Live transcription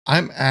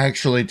I'm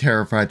actually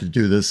terrified to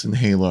do this in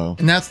Halo,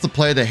 and that's to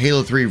play the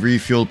Halo 3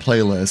 Refueled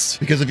playlist,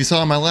 because if you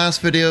saw in my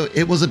last video,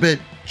 it was a bit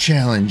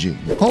challenging.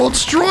 Hold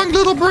strong,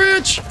 little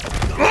branch!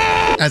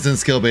 As in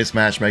skill-based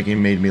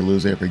matchmaking made me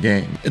lose every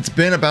game. It's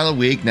been about a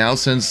week now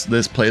since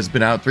this play has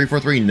been out.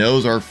 343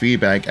 knows our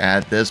feedback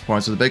at this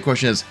point, so the big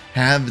question is,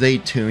 have they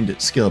tuned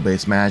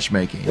skill-based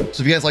matchmaking?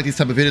 So if you guys like these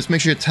type of videos,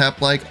 make sure you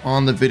tap like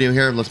on the video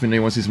here. It lets me know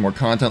you want to see some more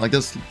content like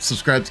this.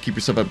 Subscribe to keep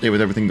yourself updated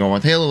with everything going on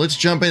with Halo. Let's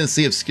jump in and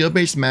see if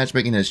skill-based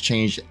matchmaking has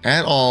changed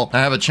at all. I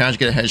have a challenge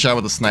to get a headshot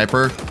with a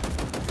sniper.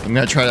 I'm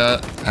gonna try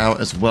that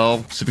out as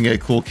well, see if we can get a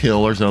cool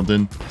kill or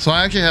something. So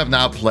I actually have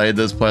not played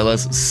this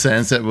playlist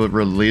since it was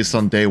released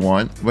on day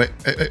one. Wait,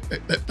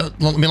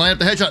 let me line up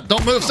the headshot.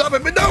 Don't move, stop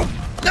it, no!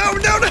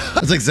 No!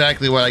 That's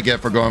exactly what I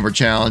get for going for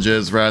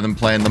challenges rather than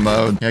playing the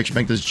mode. Can you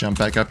actually make this jump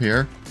back up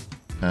here?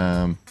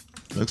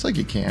 Looks like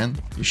you can.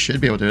 You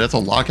should be able to. That's a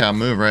lockout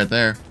move right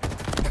there.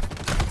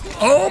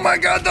 Oh my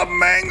god, the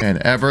mango! And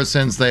ever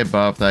since they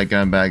buffed that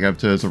gun back up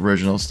to its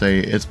original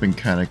state, it's been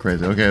kind of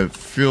crazy. Okay,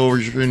 fuel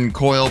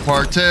coil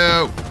part 2.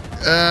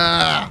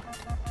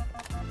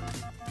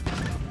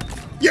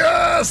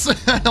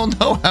 Yes! I don't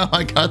know how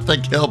I got the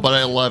kill, but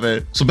I love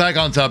it. So back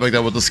on topic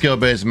though, with the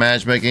skill-based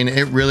matchmaking,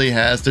 it really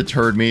has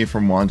deterred me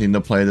from wanting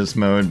to play this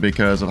mode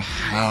because of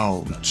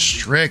how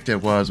strict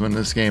it was when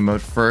this game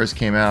mode first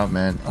came out,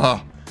 man.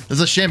 Oh. It's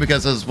a shame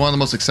because it's one of the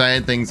most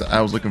exciting things I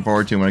was looking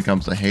forward to when it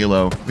comes to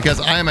Halo. Because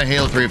I am a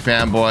Halo 3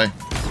 fanboy.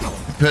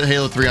 Put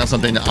Halo 3 on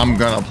something, I'm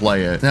gonna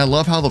play it. And I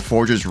love how the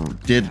Forgers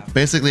did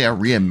basically a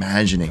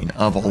reimagining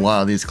of a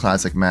lot of these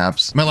classic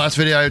maps. My last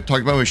video I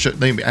talked about,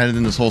 they added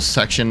in this whole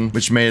section,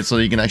 which made it so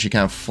you can actually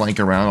kind of flank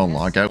around on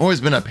lockout. Always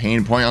been a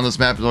pain point on this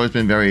map. It's always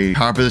been very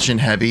power position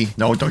heavy.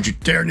 No, don't you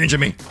dare ninja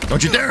me.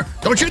 Don't you dare.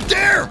 Don't you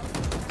dare.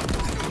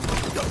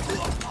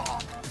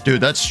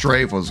 Dude, that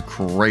strafe was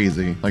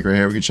crazy. Like right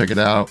here, we can check it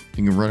out.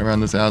 You can run around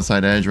this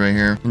outside edge right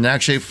here and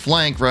actually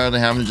flank rather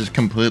than having to just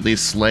completely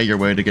slay your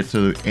way to get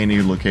to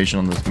any location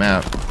on this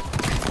map.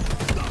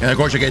 And of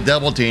course you get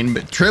double teamed,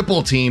 but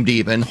triple teamed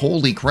even.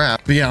 Holy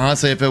crap. But yeah,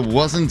 honestly, if it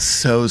wasn't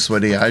so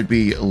sweaty, I'd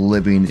be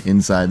living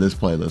inside this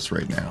playlist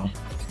right now.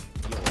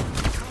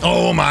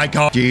 Oh my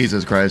god.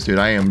 Jesus Christ, dude.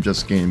 I am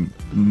just getting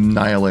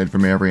annihilated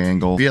from every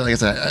angle. Yeah, like I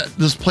said,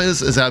 this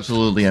playlist is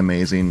absolutely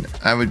amazing.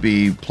 I would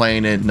be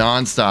playing it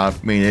non-stop.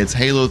 I mean, it's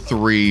Halo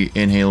 3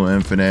 in Halo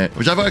Infinite,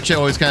 which I've actually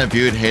always kind of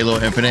viewed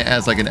Halo Infinite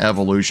as like an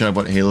evolution of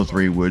what Halo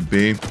 3 would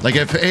be. Like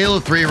if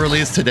Halo 3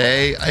 released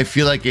today, I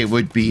feel like it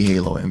would be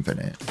Halo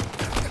Infinite.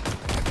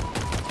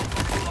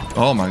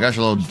 Oh my gosh,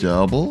 a little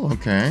double.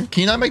 Okay.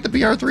 Can you not make the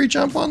BR3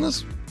 jump on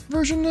this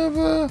version of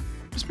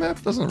this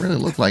map? Doesn't really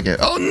look like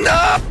it. Oh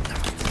no!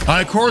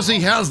 Of course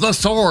he has the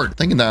sword.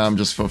 Thinking that I'm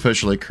just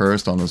officially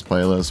cursed on this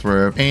playlist,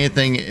 where if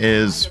anything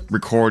is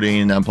recording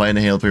and I'm playing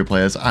the Halo 3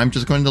 playlist, I'm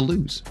just going to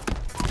lose.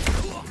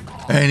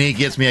 And he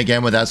gets me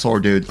again with that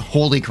sword, dude.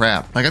 Holy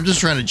crap. Like I'm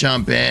just trying to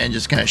jump in,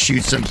 just kind of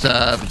shoot some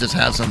stuff, just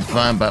have some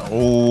fun, but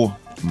oh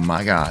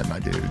my god, my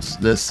dudes.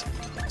 This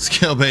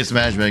skill-based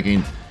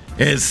matchmaking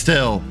is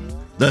still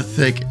the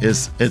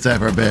thickest it's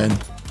ever been.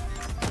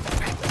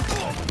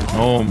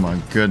 Oh my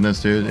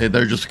goodness, dude.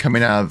 They're just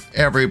coming out of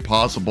every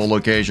possible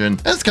location.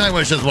 I just kind of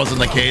wish this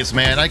wasn't the case,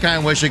 man. I kind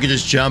of wish I could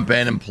just jump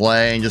in and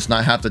play and just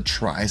not have to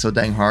try so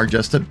dang hard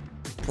just to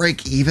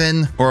break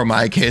even. Or in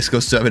my case, go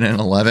 7 and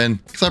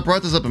 11. Because I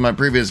brought this up in my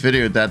previous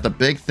video that the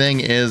big thing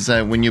is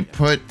that when you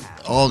put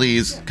all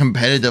these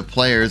competitive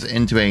players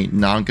into a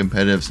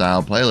non-competitive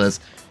style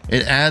playlist,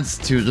 it adds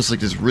to just like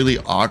this really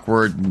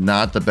awkward,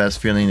 not the best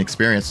feeling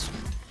experience.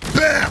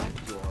 Bam!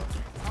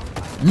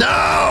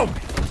 No!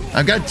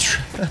 I've got...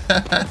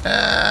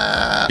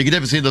 You can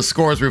definitely see the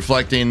scores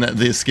reflecting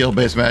the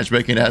skill-based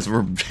matchmaking as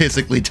we're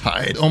basically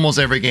tied. Almost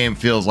every game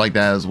feels like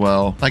that as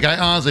well. Like, I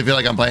honestly feel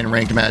like I'm playing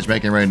ranked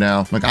matchmaking right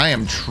now. Like, I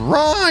am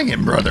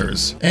trying,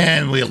 brothers.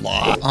 And we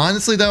lost.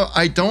 Honestly, though,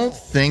 I don't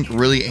think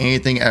really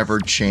anything ever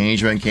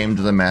changed when it came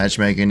to the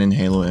matchmaking in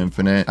Halo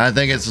Infinite. I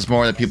think it's just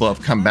more that people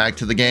have come back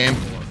to the game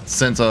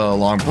since a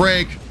long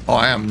break. Oh,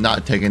 I am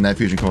not taking that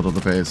fusion coil to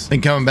the face.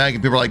 And coming back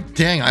and people are like,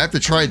 dang, I have to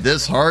try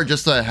this hard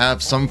just to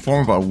have some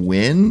form of a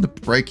win, to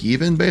break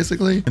even,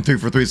 basically. And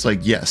 343 is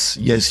like,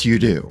 yes, you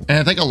do. And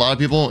I think a lot of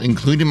people,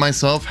 including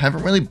myself,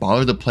 haven't really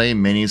bothered to play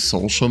many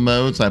social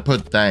modes. I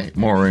put that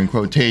more in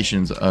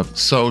quotations of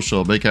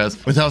social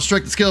because with how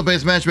strict the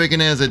skill-based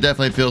matchmaking is, it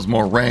definitely feels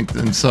more ranked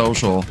than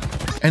social.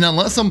 And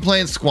unless I'm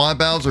playing squad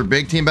battles or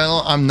big team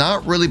battle, I'm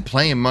not really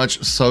playing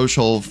much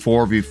social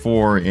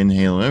 4v4 in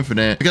Halo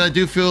Infinite because I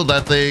do feel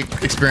that the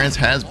experience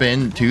has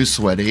been too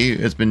sweaty.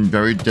 It's been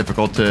very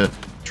difficult to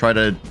try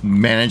to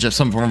manage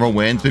some form of a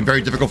win. It's been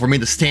very difficult for me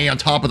to stay on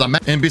top of the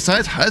map. And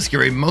besides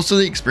Husky, most of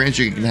the experience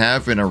you can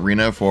have in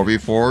arena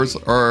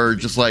 4v4s are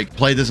just like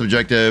play this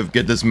objective,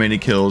 get this many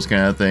kills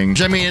kind of thing.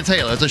 Which, I mean, it's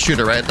Halo, it's a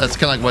shooter, right? That's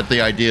kind of like what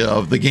the idea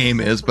of the game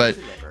is, but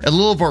a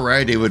little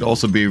variety would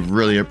also be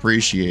really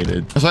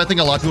appreciated. So I think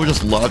a lot of people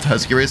just loved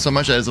Husky Race so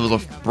much as it was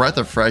a breath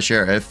of fresh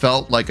air. It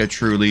felt like a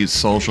truly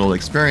social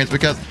experience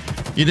because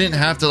you didn't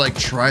have to like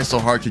try so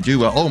hard to do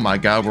well. Oh my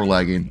god, we're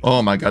lagging.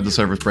 Oh my god, the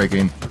server's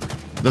breaking.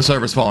 The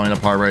server's falling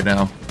apart right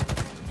now.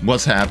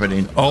 What's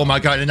happening? Oh my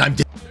god, and I'm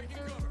dead.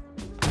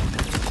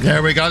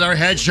 There we got our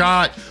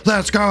headshot.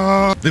 Let's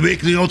go. The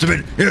weekly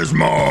ultimate is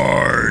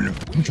mine.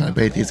 I'm trying to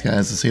bait these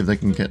guys to see if they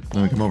can get,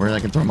 let me come over and I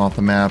can throw them off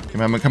the map.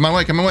 Come on, come my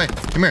way, come my way.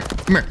 Come here,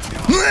 come here.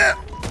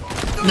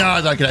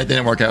 No, that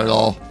didn't work out at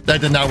all.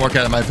 That did not work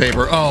out in my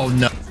favor. Oh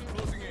no.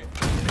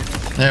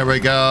 There we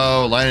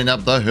go, lining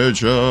up the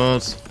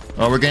headshots.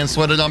 Oh, we're getting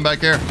sweated on back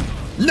here.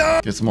 No!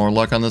 Get some more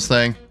luck on this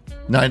thing.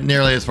 Not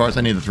nearly as far as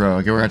I need to throw.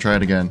 Okay, we're gonna try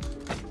it again.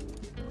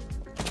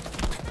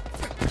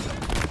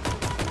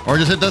 Or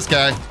just hit this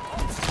guy.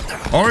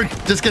 Or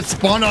just get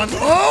spawned on.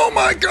 Oh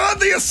my god,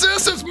 the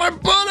assist is my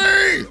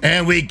buddy!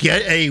 And we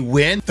get a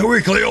win. The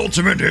weekly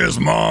ultimate is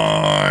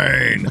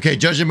mine. Okay,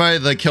 judging by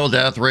the kill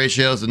death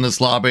ratios in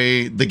this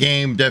lobby, the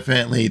game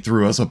definitely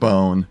threw us a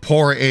bone.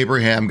 Poor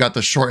Abraham got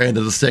the short end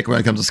of the stick when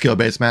it comes to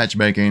skill-based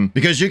matchmaking.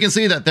 Because you can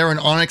see that they're an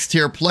Onyx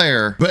tier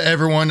player, but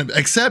everyone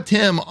except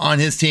him on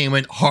his team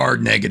went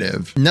hard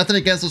negative. Nothing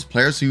against those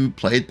players who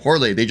played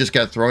poorly. They just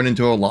got thrown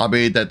into a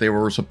lobby that they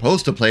were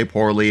supposed to play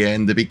poorly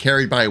and to be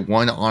carried by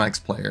one Onyx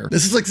player.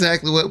 This is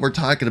exactly what we're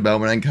talking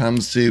about when it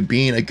comes to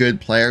being a good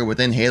player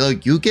within Halo.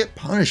 You get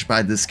punished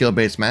by this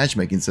skill-based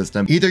matchmaking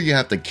system. Either you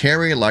have to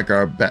carry like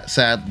our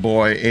sad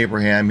boy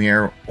Abraham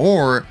here,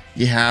 or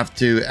you have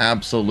to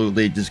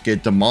absolutely just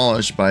get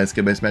demolished by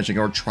skill-based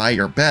matchmaking or try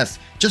your best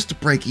just to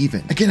break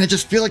even. Again, I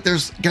just feel like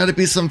there's got to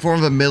be some form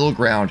of a middle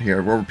ground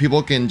here where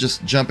people can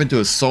just jump into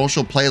a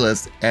social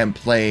playlist and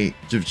play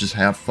to just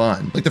have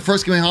fun. Like the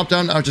first game I hopped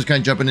on, I was just kind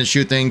of jumping and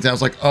shoot things. I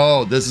was like,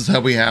 oh, this is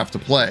how we have to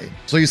play.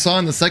 So you saw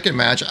in the second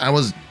match, I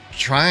was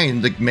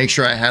trying to make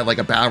sure I had like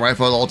a battle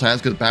rifle at all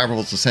times, because battle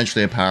rifle is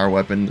essentially a power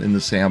weapon in the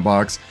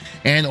sandbox,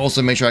 and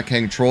also make sure I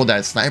can control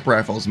that sniper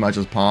rifle as much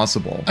as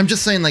possible. I'm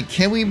just saying, like,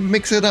 can we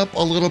mix it up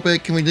a little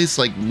bit? Can we at least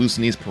like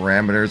loosen these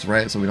parameters,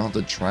 right? So we don't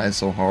have to try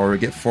so hard or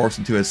get forced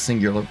into a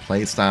singular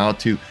play style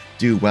to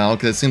do well,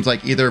 because it seems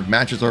like either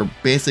matches are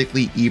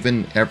basically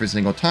even every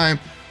single time,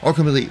 or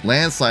complete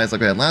landslides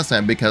like we had last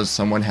time because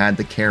someone had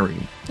to carry.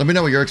 Let me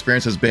know what your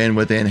experience has been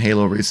within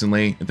Halo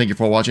recently, and thank you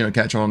for watching. I'll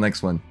catch you on the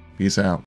next one. Peace out.